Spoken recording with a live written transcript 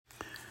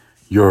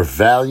Your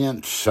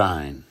valiant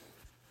shine.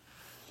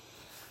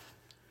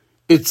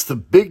 It's the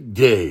big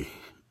day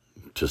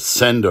to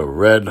send a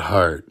red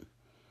heart.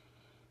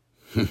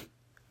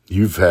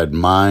 You've had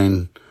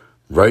mine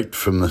right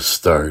from the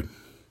start.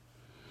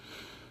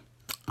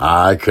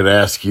 I could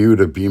ask you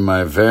to be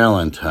my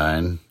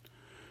valentine,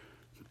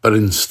 but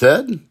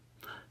instead,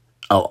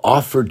 I'll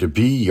offer to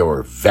be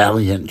your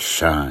valiant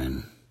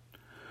shine.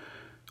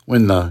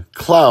 When the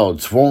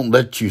clouds won't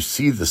let you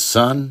see the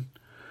sun,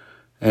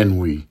 and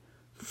we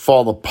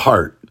fall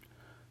apart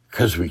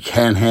 'cause we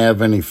can't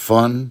have any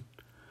fun,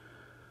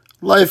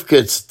 life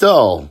gets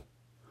dull,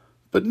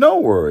 but no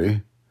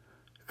worry,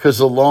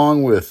 'cause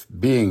along with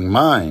being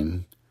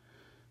mine,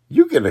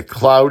 you get a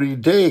cloudy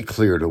day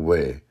cleared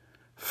away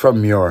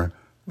from your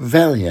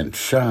valiant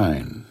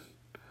shine.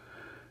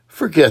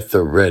 Forget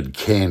the red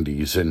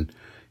candies and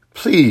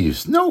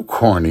please, no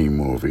corny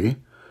movie.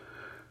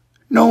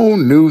 No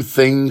new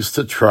things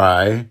to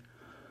try.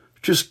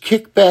 Just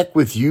kick back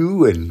with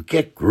you and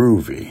get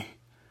groovy.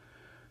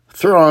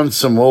 Throw on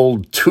some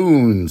old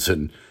tunes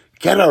and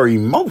get our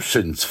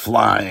emotions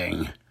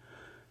flying.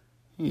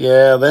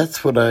 Yeah,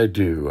 that's what I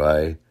do.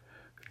 I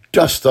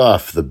dust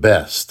off the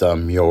best.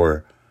 I'm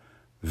your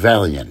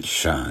valiant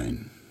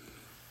shine.